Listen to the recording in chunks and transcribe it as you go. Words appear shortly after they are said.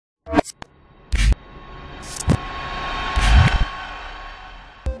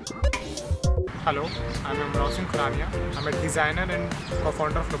Hello, I'm Khurania. I'm a designer and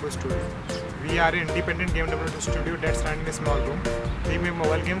co-founder of Lobo Studio. We are an independent game development studio that's run in a small room. We make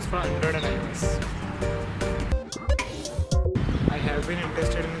mobile games for Android and iOS. I have been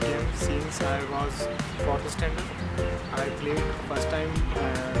interested in games since I was 4th standard. I played first time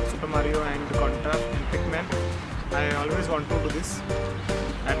Super Mario and Contra and Pikmin. I always wanted to do this.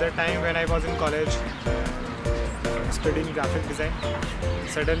 At that time when I was in college studying graphic design,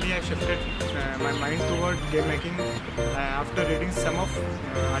 suddenly I shifted my mind toward game making after reading some of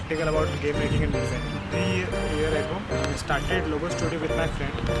article about game making and design. 3 years ago, I started Lobo Studio with my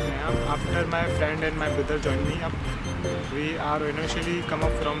friend. After my friend and my brother joined me up, we are initially come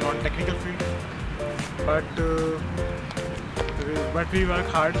up from non-technical field, but we work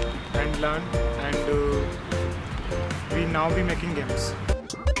hard and learn, and we now be making games.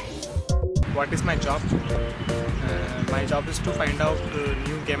 What is my job? My job is to find out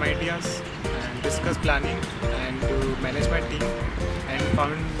new game ideas and discuss planning and manage my team and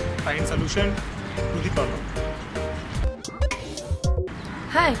find solution to the problem.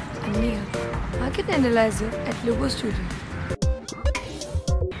 Hi, I'm Neha, Market Analyzer at Lobo Studio.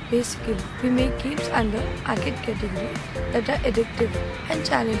 Basically, we make games under arcade category that are addictive and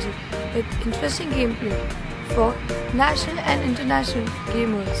challenging with interesting gameplay for national and international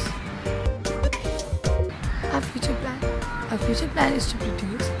gamers. Our future plan is to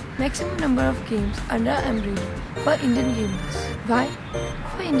produce maximum number of games under our umbrella for Indian gamers. Why?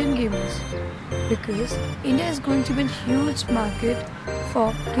 For Indian gamers. Because India is going to be a huge market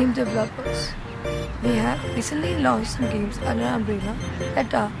for game developers. We have recently launched some games under our umbrella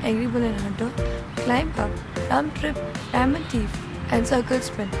that are Angry Bull and Hunter, Climb Up, Rum Trip, Diamond Thief, and Circle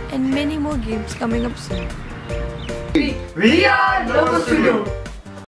Spin, and many more games coming up soon. We are Lobo Studio.